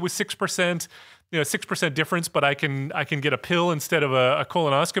told me it was 6%, 6% difference, but I can get a pill instead of a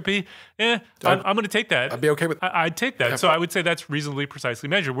colonoscopy. I'm going to take that. I'd be okay with that. I'd take that. So I would say that's reasonably precisely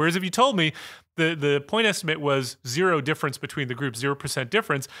measured. Whereas if you told me the point estimate was 0 difference between the groups, 0%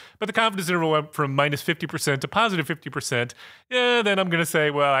 difference, but the confidence interval went from minus 50% to positive 50%, then I'm going to say,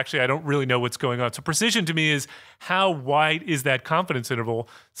 well, actually, I don't really know what's going on. So precision to me is how wide is that confidence interval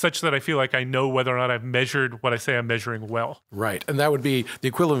such that I feel like I know whether or not I've measured what I say I'm measuring well. Right. And that would be the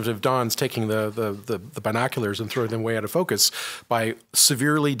equivalent of Don's taking the binoculars and throwing them way out of focus by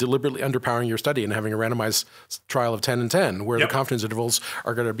severely, deliberately underpowering your study and having a randomized trial of 10 and 10, where the confidence intervals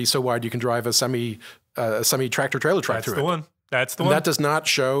are going to be so wide you can drive a semi-tractor trailer truck through it. That's the one. That does not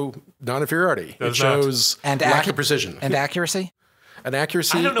show non-inferiority. It shows lack of precision. And accuracy? And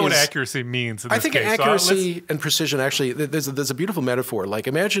accuracy I don't know what accuracy means in this case. I think accuracy and precision, actually, there's a beautiful metaphor. Like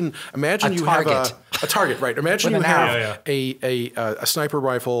imagine you have a target, right? Imagine you have a sniper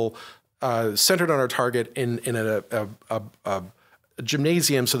rifle centered on our target in a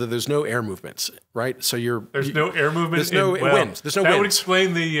gymnasium so that there's no air movements, right? So there's no air movement. There's no wind. There's no wind. That would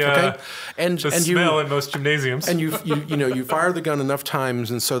explain the smell in most gymnasiums. And you fire the gun enough times,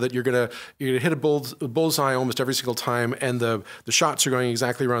 and so that you're gonna hit a bullseye almost every single time, and the shots are going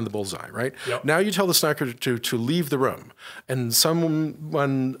exactly around the bullseye, right? Yep. Now you tell the sniper to leave the room, and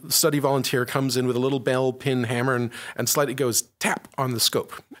one study volunteer comes in with a little bell pin hammer and slightly goes tap on the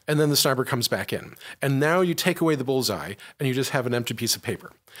scope, and then the sniper comes back in, and now you take away the bullseye, and you just have an empty piece of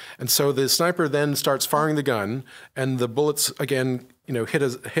paper. And so the sniper then starts firing the gun, and the bullets again, hit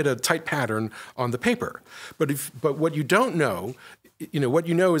a tight pattern on the paper. But what you don't know, what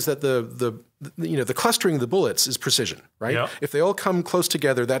you know is that the clustering of the bullets is precision, right? Yep. If they all come close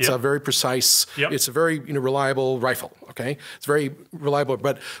together, that's a very precise. Yep. It's a very reliable rifle. Okay, it's very reliable.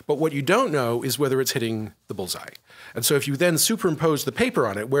 But what you don't know is whether it's hitting the bullseye. And so if you then superimpose the paper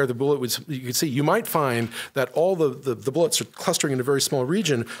on it, where the bullet was, you can see, you might find that all the bullets are clustering in a very small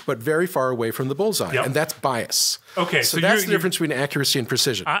region, but very far away from the bullseye, and that's bias. Okay, so that's the difference between accuracy and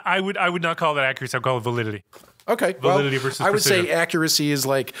precision. I would not call that accuracy. I'd call it validity. Okay, validity versus I would precision. say accuracy is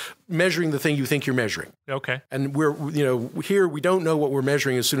like measuring the thing you think you're measuring. Okay, and here we don't know what we're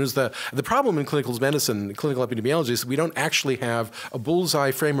measuring as soon as the problem in clinical medicine, clinical epidemiology, is that we don't actually have a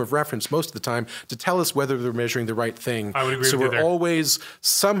bullseye frame of reference most of the time to tell us whether they're measuring the right thing. I would agree so with you there. we're always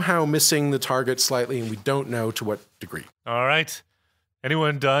somehow missing the target slightly, and we don't know to what degree. All right.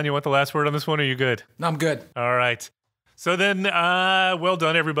 Anyone done? You want the last word on this one, or are you good? No, I'm good. All right. So then, well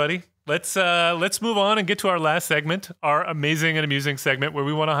done, everybody. Let's move on and get to our last segment, our amazing and amusing segment, where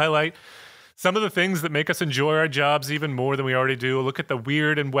we want to highlight some of the things that make us enjoy our jobs even more than we already do. Look at the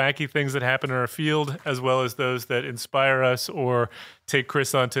weird and wacky things that happen in our field, as well as those that inspire us or take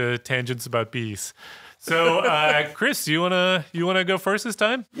Chris onto tangents about bees. So, Chris, you wanna go first this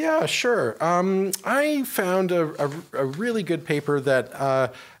time? Yeah, sure. I found a really good paper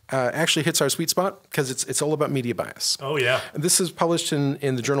that actually hits our sweet spot because it's all about media bias. Oh, yeah. And this is published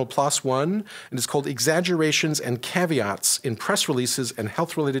in the journal PLOS One, and it's called Exaggerations and Caveats in Press Releases and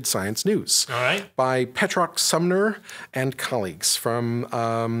Health-Related Science News. All right. By Petrock Sumner and colleagues from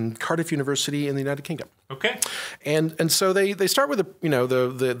Cardiff University in the United Kingdom. Okay. And so they start with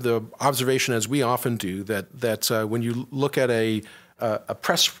the observation, as we often do, that when you look at a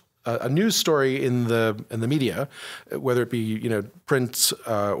news story in the media, whether it be print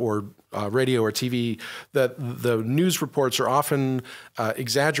or radio or TV, that the news reports are often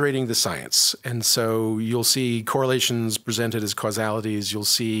exaggerating the science. And so you'll see correlations presented as causalities. You'll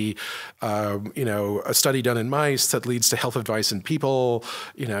see, a study done in mice that leads to health advice in people.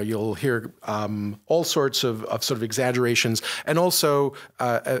 You'll hear all sorts of sort of exaggerations, and also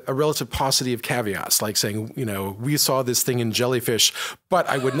a relative paucity of caveats, like saying, we saw this thing in jellyfish, but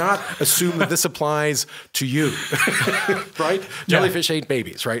I would not assume that this applies to you, right? Jellyfish ain't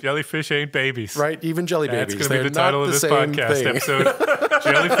babies, right? Jellyfish ain't babies. Right, even jelly babies. That's going to be the title of this podcast episode.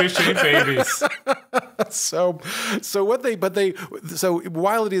 Jellyfish ain't babies. So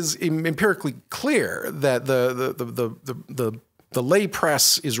while it is empirically clear that the lay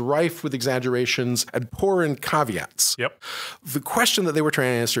press is rife with exaggerations and poor in caveats, the question that they were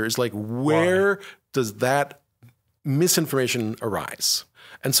trying to answer is like, where does that misinformation arise?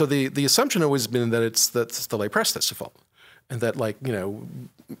 And so the assumption always been that it's the lay press that's at fault. and that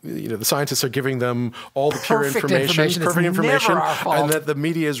the scientists are giving them all the pure Perfect information, perfect information, never our fault. and that the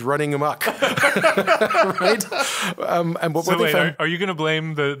media is running amok. Right? And what they found, are you going to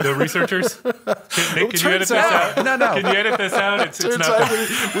blame the researchers? Nick, can you edit this out- out? No, no. Can you edit this out? It's turns not.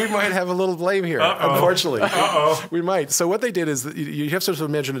 out we might have a little blame here. Unfortunately, we might. So what they did is you have to sort of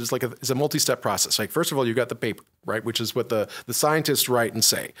imagine it as like a multi-step process. Like first of all, you got the paper, right, which is what the scientists write and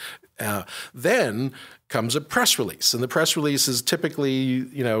say. Then comes a press release, and the press release is typically,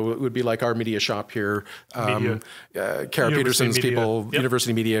 it would be like our media shop here, Kara Peterson's media. people, Yep.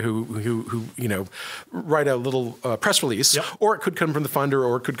 University Media, who write a little press release, Yep. or it could come from the funder,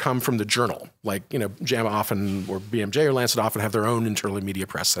 or it could come from the journal. Like JAMA often, or BMJ or Lancet often have their own internal media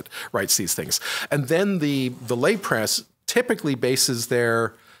press that writes these things, and then the lay press typically bases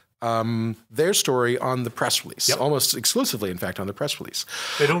their story on the press release, Yep. almost exclusively, in fact, on the press release.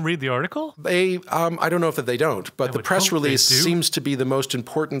 They don't read the article? I don't know if that they don't, but the would press hope they release do. seems to be the most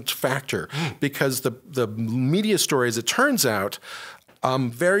important factor because the media stories, it turns out,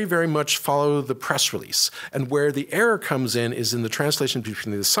 very, very much follow the press release. And where the error comes in is in the translation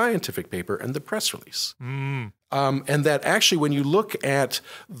between the scientific paper and the press release. And that actually, when you look at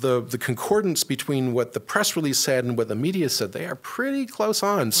the concordance between what the press release said and what the media said, they are pretty close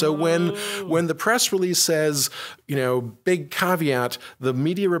on. So when the press release says, big caveat, the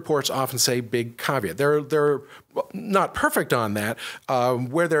media reports often say big caveat. They're not perfect on that.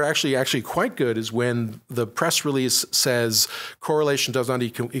 Where they're actually quite good is when the press release says correlation does not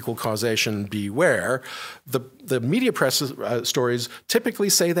equal causation, beware. The media press stories typically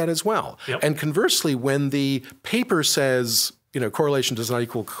say that as well. Yep. And conversely, when the paper says, correlation does not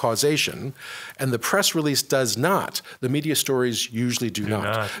equal causation, and the press release does not, the media stories usually do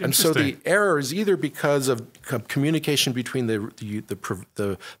not. And so the error is either because of communication between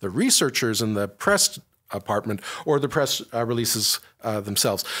the researchers and the press department or the press releases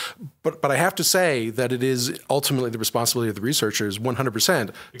themselves. But I have to say that it is ultimately the responsibility of the researchers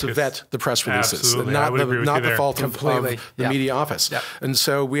 100% to vet the press releases, not the fault of the media office. Yep. And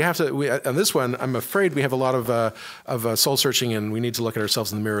so we have to, on this one, I'm afraid we have a lot of soul searching, and we need to look at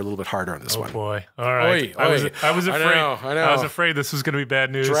ourselves in the mirror a little bit harder on this one. Oh boy. All right. I was afraid. I know. I was afraid this was going to be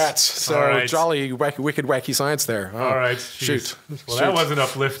bad news. Drats. So right. Jolly, wicked, wacky science there. All right. Shoot. Well, that wasn't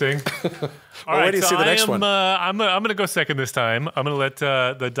uplifting. All right, wait till you see the next one. I'm going to go second this time. I'm going to let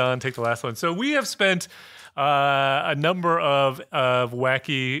the Don take the last one. So we have spent a number of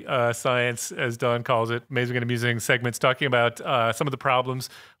wacky science, as Don calls it, amazing and amusing segments, talking about some of the problems.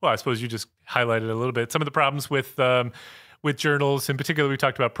 Well, I suppose you just highlighted a little bit. Some of the problems with journals. In particular, we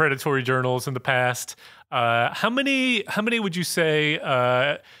talked about predatory journals in the past. How many would you say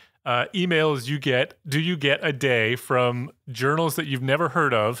emails do you get a day from journals that you've never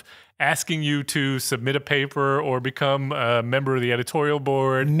heard of, asking you to submit a paper or become a member of the editorial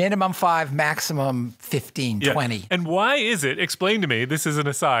board? Minimum 5, maximum 15, 20. And why is it, explain to me, this is an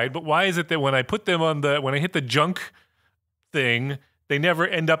aside, but why is it that when I put them when I hit the junk thing, they never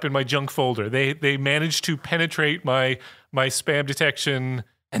end up in my junk folder? They manage to penetrate my spam detection.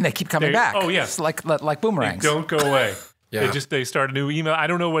 And they keep coming back. Oh, yes. It's like boomerangs. They don't go away. Yeah. They start a new email. I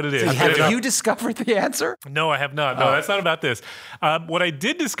don't know what it is. Have you discovered the answer? No, I have not. No, that's not about this. What I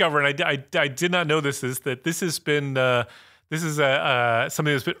did discover, and I did not know this, is that this has been something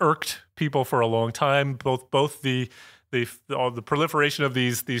that's been irked people for a long time. Both the proliferation of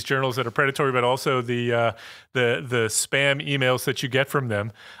these journals that are predatory, but also the spam emails that you get from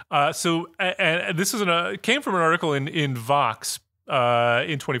them. And this came from an article in Vox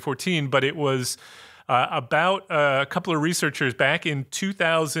in 2014, but it was about a couple of researchers back in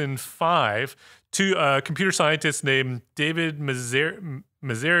 2005, two computer scientists named David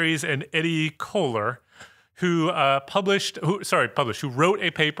Mazeres and Eddie Kohler, who wrote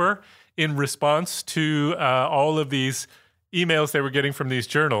a paper in response to all of these emails they were getting from these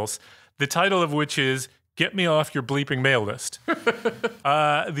journals, the title of which is "Get Me Off Your Bleeping Mail List."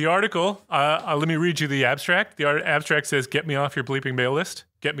 The article, let me read you the abstract. The abstract says, "Get me off your bleeping mail list.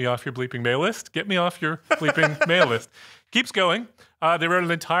 Get me off your bleeping mail list. Get me off your bleeping mail list." Keeps going. They wrote an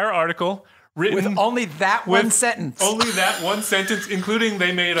entire article written with only that one sentence. Only that one sentence, including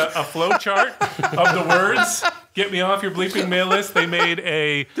they made a flow chart of the words. Get me off your bleeping mail list. They made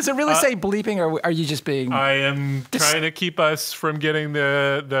a... Does it really say bleeping, or are you just being... I am trying to keep us from getting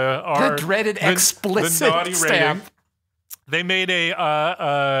the dreaded explicit naughty stamp. rating. They made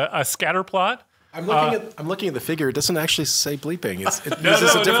a scatter plot I'm looking at the figure. It doesn't actually say bleeping.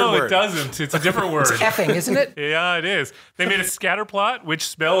 It doesn't. It's a different word. It's effing, isn't it? Yeah, it is. They made a scatter plot, which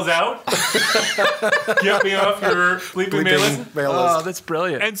spells out. Get me off your bleeping mail list. Oh, that's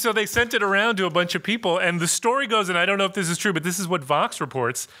brilliant. And so they sent it around to a bunch of people. And the story goes, and I don't know if this is true, but this is what Vox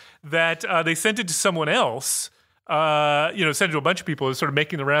reports, that they sent it to someone else. Sent it to a bunch of people who were sort of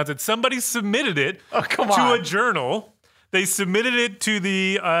making the rounds. And somebody submitted it to a journal. They submitted it to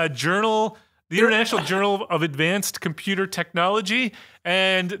the journal... the International Journal of Advanced Computer Technology,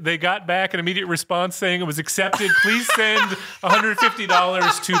 and they got back an immediate response saying it was accepted. Please send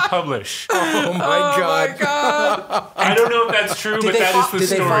 $150 to publish. Oh, my God. I don't know if that's true, but that is the story. Did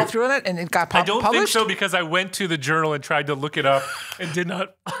they fall through on it and it got published? I don't think so, because I went to the journal and tried to look it up and did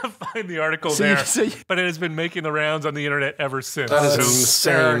not find the article there. But it has been making the rounds on the internet ever since. That is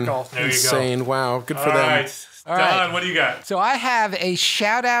insane. There Insane. You go. Wow. Good for All them. Right. Don, what do you got? So I have a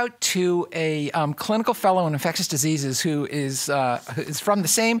shout out to a clinical fellow in infectious diseases who is from the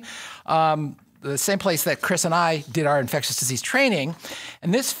same place that Chris and I did our infectious disease training.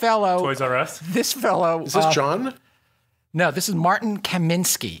 And this fellow... Toys R Us? This fellow... Is this John? No, this is Martin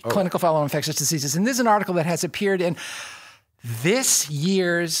Kaminsky, clinical fellow in infectious diseases. And this is an article that has appeared in this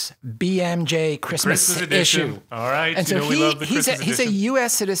year's BMJ Christmas issue. All right. And so we love the he's a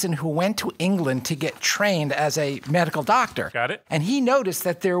U.S. citizen who went to England to get trained as a medical doctor. Got it. And he noticed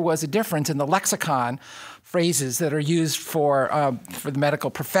that there was a difference in the lexicon phrases that are used for the medical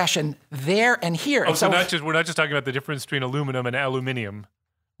profession there and here. Oh, and so we're not just talking about the difference between aluminum and aluminium.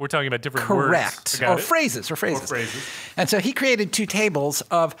 We're talking about different words. Correct. Or phrases. And so he created two tables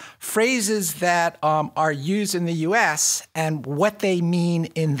of phrases that are used in the U.S. and what they mean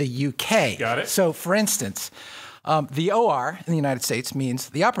in the U.K. Got it. So, for instance, the OR in the United States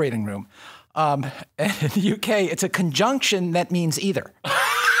means the operating room. And in the U.K., it's a conjunction that means either.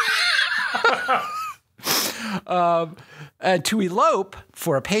 To elope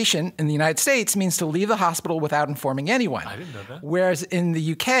for a patient in the United States means to leave the hospital without informing anyone. I didn't know that. Whereas in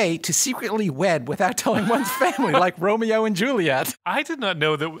the UK, to secretly wed without telling one's family, like Romeo and Juliet. I did not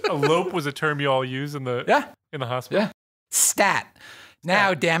know that elope was a term you all use in the hospital. Yeah. Stat.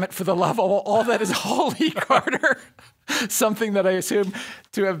 Now, damn it, for the love of all that is holy, Carter. Something that I assume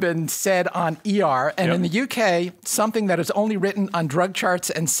to have been said on ER. And in the UK, something that is only written on drug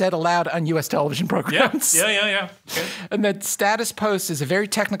charts and said aloud on US television programs. Yeah. Okay. And that status post is a very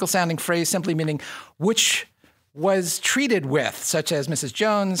technical sounding phrase simply meaning which was treated with, such as Mrs.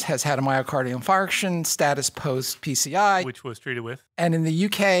 Jones has had a myocardial infarction, status post PCI. Which was treated with. And in the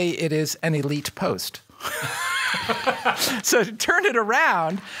UK, it is an elite post. So to turn it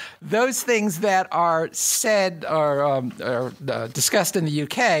around, those things that are said or discussed in the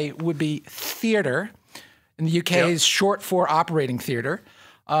UK would be theater. In the UK, is short for operating theater.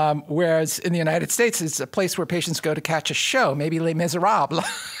 Whereas in the United States, it's a place where patients go to catch a show, maybe Les Miserables.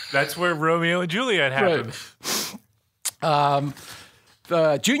 That's where Romeo and Juliet happened. Right.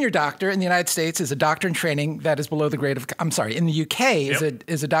 The junior doctor in the United States is a doctor in training that is below the grade of... I'm sorry, in the UK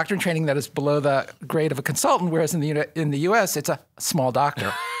is a doctor in training that is below the grade of a consultant, whereas in the US, it's a small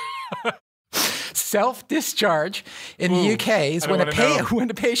doctor. Self-discharge in the UK is when a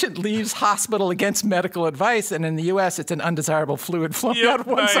patient leaves hospital against medical advice, and in the US, it's an undesirable fluid flowing out of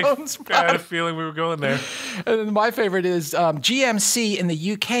one's own spine. I had a feeling we were going there. And then my favorite is GMC in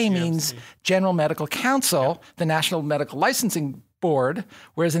the UK means General Medical Council, the National Medical Licensing Board,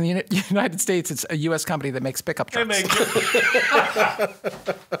 whereas in the United States, it's a U.S. company that makes pickup trucks.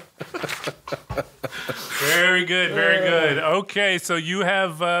 Very good, very good. Okay, so you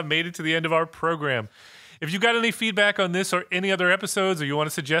have made it to the end of our program. If you got any feedback on this or any other episodes, or you want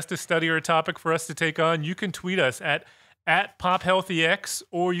to suggest a study or a topic for us to take on, you can tweet us at PopHealthyX,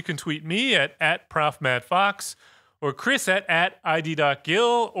 or you can tweet me at ProfMattFox, or Chris at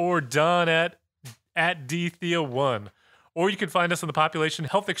id.gill, or Don at dthea1. Or you can find us on the Population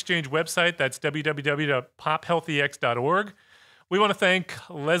Health Exchange website. That's www.pophealthyx.org. We want to thank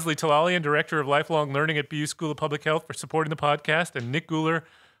Leslie Talalian, Director of Lifelong Learning at BU School of Public Health, for supporting the podcast, and Nick Guler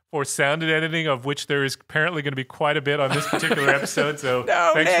for sound and editing, of which there is apparently going to be quite a bit on this particular episode. So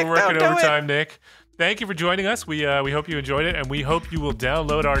thanks for working overtime, Nick. Thank you for joining us. We hope you enjoyed it, and we hope you will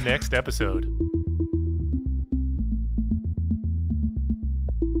download our next episode.